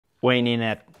weighing in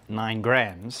at 9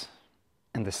 grams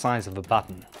and the size of a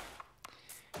button.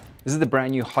 This is the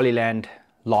brand new Hollyland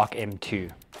Lark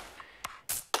M2,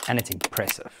 and it's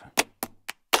impressive.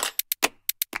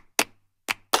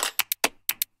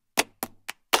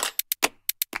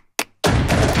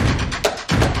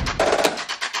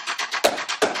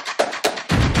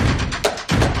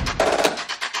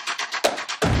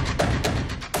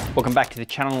 Welcome back to the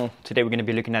channel. Today we're going to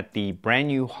be looking at the brand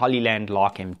new Hollyland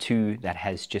Lark M2 that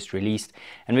has just released,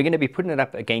 and we're going to be putting it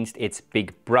up against its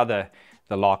big brother,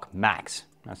 the Lark Max.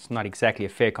 That's not exactly a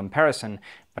fair comparison,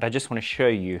 but I just want to show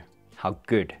you how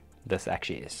good this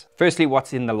actually is. Firstly,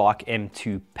 what's in the Lark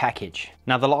M2 package?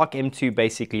 Now the Lark M2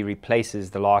 basically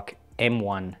replaces the Lark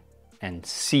M1 and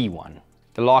C1.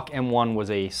 The Lark M1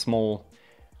 was a small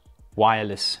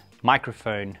wireless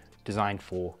microphone designed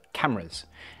for cameras,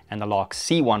 and the Lark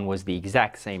C1 was the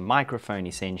exact same microphone,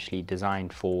 essentially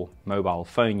designed for mobile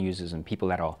phone users and people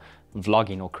that are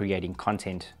vlogging or creating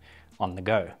content on the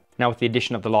go. Now with the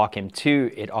addition of the Lark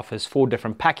M2, it offers 4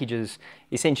 different packages,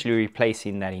 essentially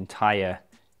replacing that entire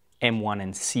M1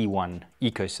 and C1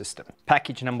 ecosystem.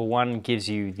 Package number 1 gives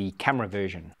you the camera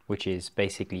version, which is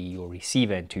basically your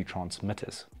receiver and 2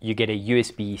 transmitters. You get a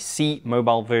USB-C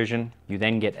mobile version, you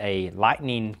then get a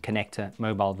lightning connector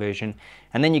mobile version,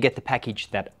 and then you get the package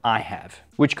that I have,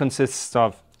 which consists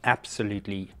of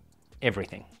absolutely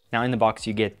everything. Now in the box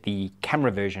you get the camera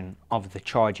version of the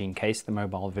charging case. The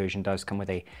mobile version does come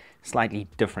with a slightly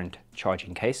different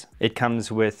charging case. It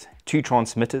comes with 2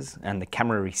 transmitters and the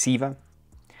camera receiver.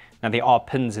 Now there are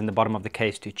pins in the bottom of the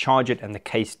case to charge it, and the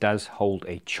case does hold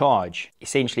a charge,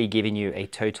 essentially giving you a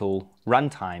total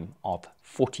runtime of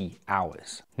 40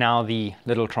 hours. Now the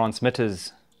little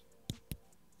transmitters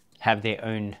have their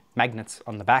own magnets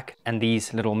on the back, and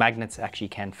these little magnets actually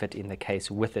can fit in the case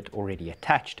with it already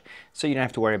attached, so you don't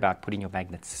have to worry about putting your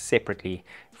magnets separately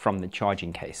from the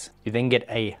charging case. You then get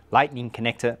a lightning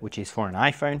connector, which is for an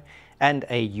iPhone, and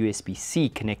a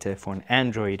USB-C connector for an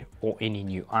Android or any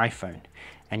new iPhone.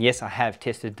 And yes, I have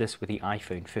tested this with the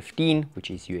iPhone 15,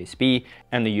 which is USB,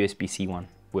 and the USB-C one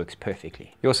works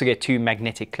perfectly. You also get 2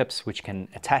 magnetic clips which can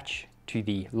attach to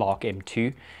the Lark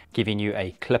M2, giving you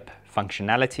a clip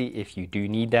functionality if you do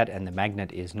need that and the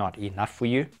magnet is not enough for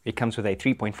you. It comes with a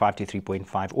 3.5 to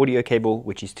 3.5 audio cable,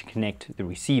 which is to connect the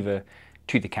receiver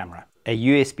to the camera. A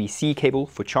USB-C cable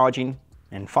for charging.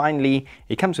 And finally,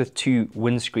 it comes with 2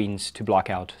 windscreens to block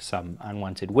out some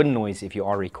unwanted wind noise if you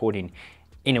are recording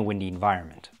in a windy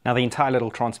environment. Now the entire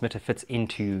little transmitter fits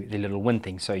into the little wind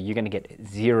thing, so you're going to get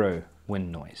 0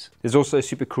 wind noise. There's also a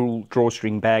super cool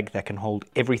drawstring bag that can hold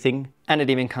everything, and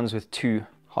it even comes with 2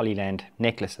 Hollyland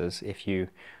necklaces if you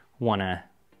want to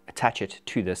attach it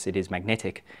to this. It is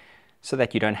magnetic, so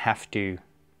that you don't have to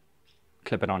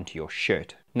clip it onto your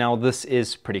shirt. Now this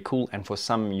is pretty cool, and for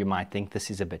some you might think this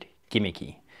is a bit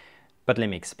gimmicky, but let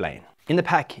me explain. In the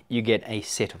pack you get a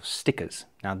set of stickers.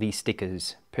 Now these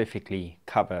stickers perfectly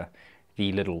cover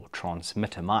the little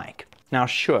transmitter mic. Now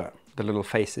sure, the little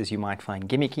faces you might find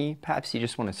gimmicky, perhaps you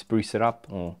just want to spruce it up,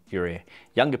 or you're a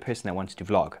younger person that wants to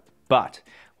vlog. But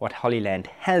what Hollyland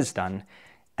has done,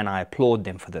 and I applaud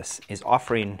them for this, is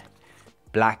offering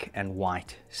black and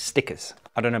white stickers.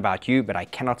 I don't know about you, but I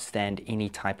cannot stand any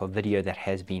type of video that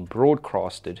has been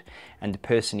broadcasted and the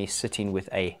person is sitting with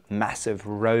a massive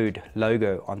Rode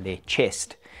logo on their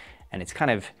chest, and it's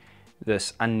kind of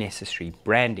this unnecessary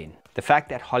branding. The fact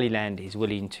that Hollyland is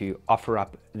willing to offer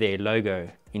up their logo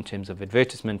in terms of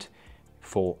advertisement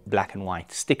for black and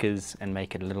white stickers and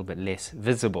make it a little bit less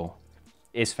visible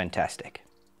is fantastic.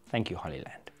 Thank you,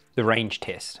 Hollyland. The range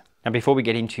test. Now before we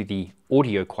get into the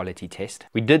audio quality test,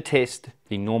 we did test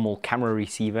the normal camera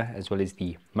receiver as well as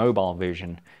the mobile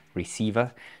version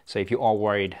receiver. So if you are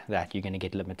worried that you're going to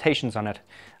get limitations on it,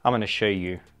 I'm going to show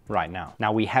you right now.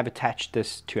 Now we have attached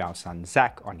this to our son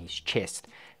Zach on his chest.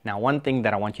 Now one thing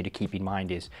that I want you to keep in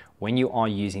mind is when you are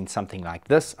using something like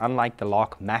this, unlike the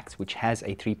Lark Max, which has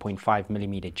a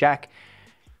 3.5mm jack,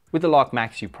 with the Lark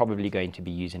Max, you're probably going to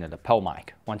be using a lapel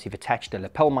mic. Once you've attached a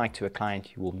lapel mic to a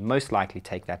client, you will most likely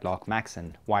take that Lark Max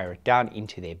and wire it down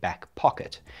into their back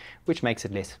pocket, which makes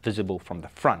it less visible from the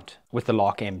front. With the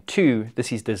Lark M2,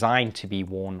 this is designed to be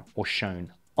worn or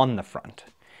shown on the front,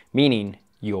 meaning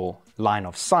your line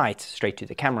of sight straight to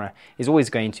the camera is always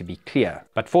going to be clear.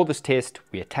 But for this test,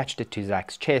 we attached it to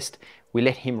Zach's chest. We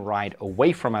let him ride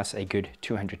away from us a good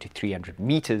 200 to 300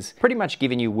 meters, pretty much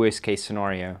giving you worst case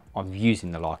scenario of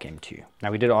using the Lark M2.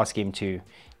 Now we did ask him to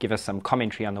give us some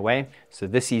commentary on the way. So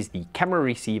this is the camera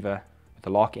receiver with the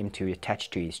Lark M2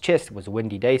 attached to his chest. It was a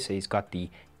windy day, so he's got the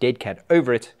dead cat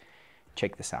over it.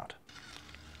 Check this out.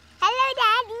 Hello,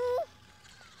 Daddy.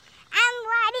 I'm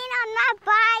riding on my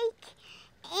bike.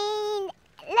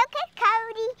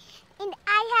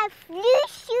 blue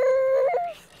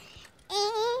shoes,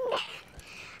 and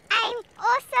I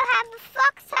also have a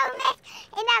fox helmet,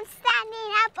 and I'm standing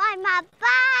up on my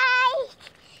bike,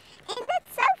 and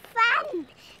it's so fun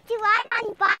to ride on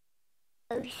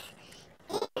bikes.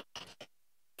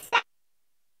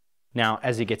 Now,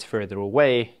 as it gets further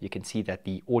away, you can see that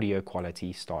the audio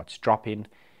quality starts dropping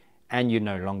and you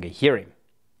no longer hear him.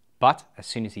 But as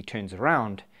soon as he turns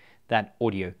around, that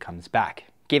audio comes back,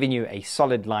 giving you a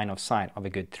solid line of sight of a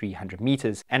good 300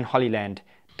 meters. And Hollyland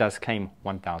does claim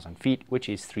 1,000 feet, which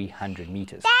is 300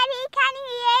 meters. Daddy, can you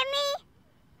hear me?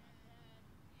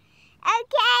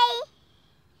 Okay.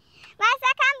 Must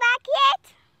I come back yet?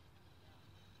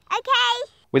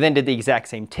 Okay. We then did the exact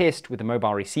same test with the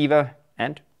mobile receiver,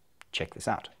 and check this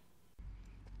out.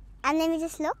 And let me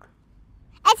just look.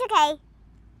 It's okay.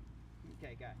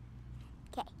 Okay, go.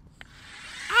 Okay.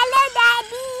 Hello,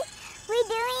 Daddy. We're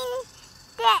doing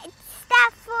the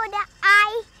stuff for the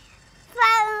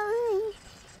iPhone,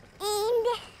 and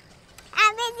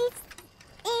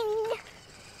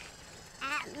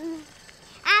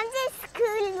I'm just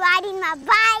cool riding my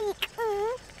bike.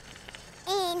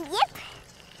 And yep,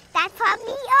 that's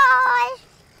probably all.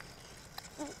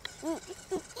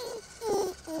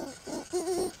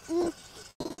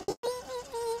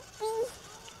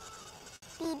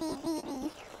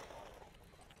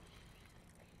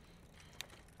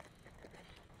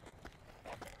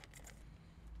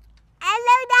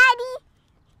 Hello, Daddy.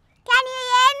 Can you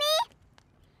hear me?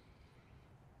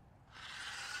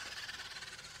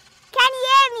 Can you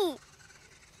hear me?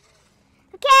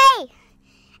 Okay.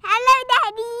 Hello,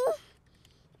 Daddy.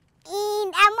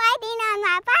 And I'm riding on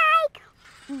my bike.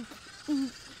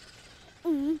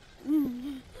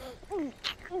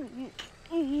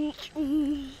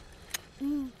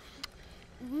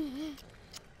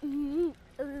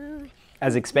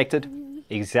 As expected,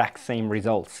 exact same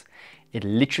results. It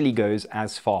literally goes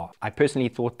as far. I personally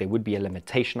thought there would be a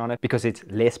limitation on it because it's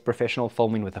less professional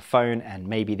filming with a phone and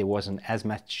maybe there wasn't as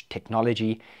much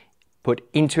technology put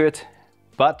into it,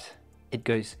 but it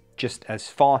goes just as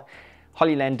far.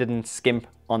 Hollyland didn't skimp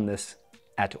on this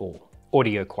at all.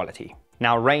 Audio quality.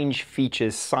 Now, range,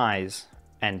 features, size,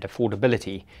 and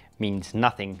affordability means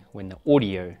nothing when the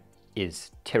audio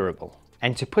is terrible.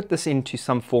 And to put this into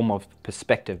some form of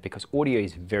perspective, because audio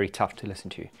is very tough to listen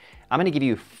to, I'm going to give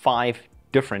you 5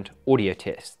 different audio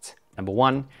tests. Number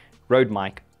 1, Rode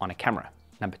mic on a camera.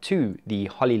 Number 2, the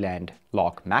Hollyland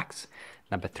Lark Max.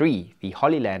 Number 3, the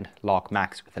Hollyland Lark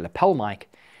Max with a lapel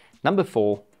mic. Number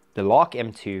 4, the Lark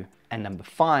M2. And number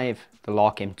 5, the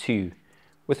Lark M2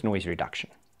 with noise reduction.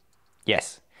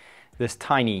 Yes, this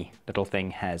tiny little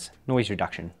thing has noise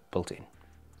reduction built in.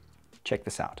 Check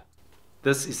this out.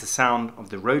 This is the sound of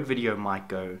the Rode Video Mic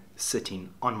Go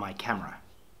sitting on my camera.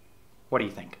 What do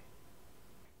you think?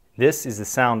 This is the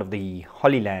sound of the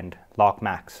Hollyland Lark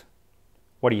Max.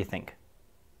 What do you think?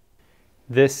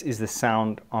 This is the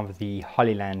sound of the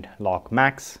Hollyland Lark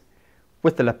Max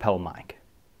with the lapel mic.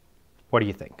 What do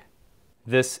you think?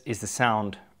 This is the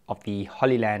sound of the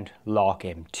Hollyland Lark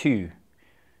M2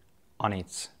 on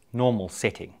its normal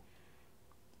setting.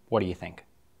 What do you think?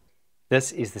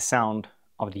 This is the sound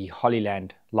of the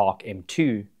Hollyland Lark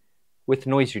M2 with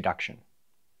noise reduction.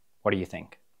 What do you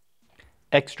think?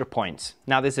 Extra points.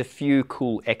 Now there's a few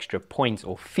cool extra points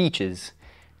or features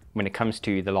when it comes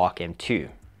to the Lark M2.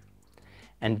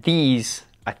 And these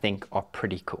I think are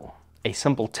pretty cool. A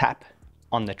simple tap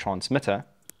on the transmitter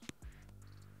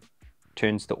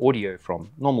turns the audio from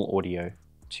normal audio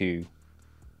to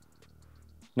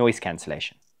noise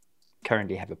cancellation.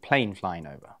 Currently have a plane flying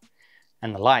over.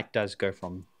 And the light does go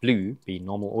from blue, being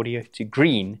normal audio, to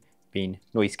green, being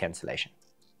noise cancellation.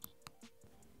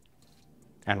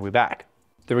 And we're back.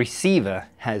 The receiver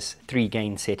has 3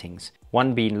 gain settings,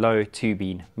 1 being low, 2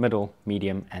 being middle,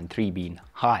 medium, and 3 being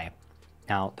high.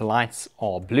 Now the lights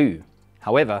are blue.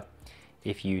 However,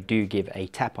 if you do give a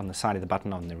tap on the side of the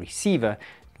button on the receiver,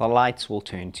 the lights will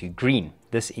turn to green.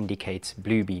 This indicates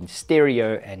blue being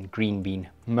stereo and green being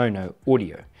mono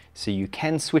audio. So you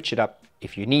can switch it up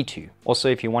if you need to. Also,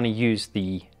 if you want to use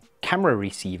the camera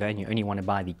receiver and you only want to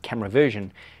buy the camera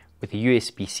version with a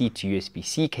USB-C to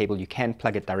USB-C cable, you can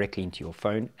plug it directly into your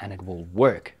phone and it will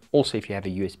work. Also, if you have a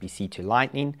USB-C to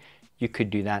Lightning, you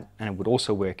could do that and it would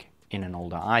also work in an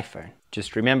older iPhone.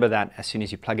 Just remember that as soon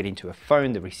as you plug it into a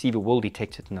phone, the receiver will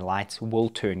detect it and the lights will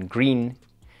turn green,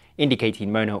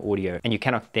 indicating mono audio, and you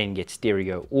cannot then get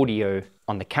stereo audio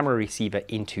on the camera receiver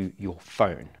into your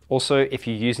phone. Also, if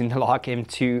you're using the Lark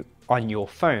M2 on your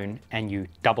phone and you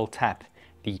double tap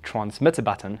the transmitter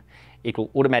button, it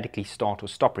will automatically start or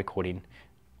stop recording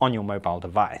on your mobile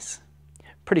device.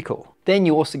 Pretty cool. Then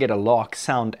you also get a Lark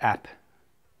Sound app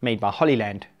made by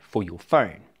Hollyland for your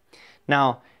phone.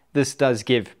 Now, this does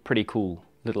give pretty cool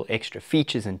little extra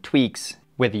features and tweaks,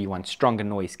 whether you want stronger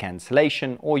noise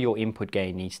cancellation or your input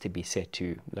gain needs to be set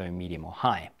to low, medium or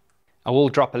high. I will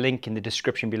drop a link in the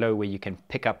description below where you can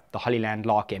pick up the Hollyland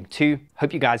Lark M2.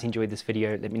 Hope you guys enjoyed this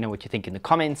video. Let me know what you think in the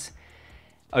comments.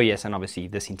 Oh yes, and obviously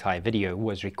this entire video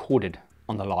was recorded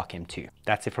on the Lark M2.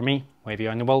 That's it from me, wherever you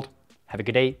are in the world. Have a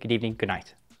good day, good evening, good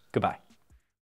night. Goodbye.